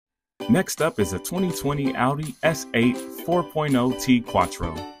Next up is a 2020 Audi S8 4.0T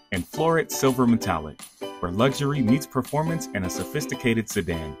Quattro in florid silver metallic, where luxury meets performance in a sophisticated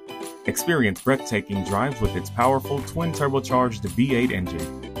sedan. Experience breathtaking drives with its powerful twin-turbocharged V8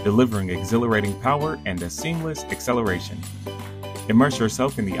 engine, delivering exhilarating power and a seamless acceleration. Immerse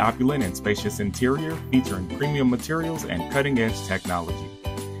yourself in the opulent and spacious interior featuring premium materials and cutting-edge technology.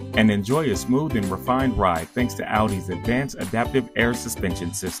 And enjoy a smooth and refined ride thanks to Audi's advanced adaptive air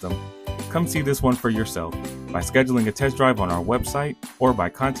suspension system. Come see this one for yourself by scheduling a test drive on our website or by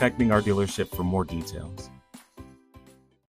contacting our dealership for more details.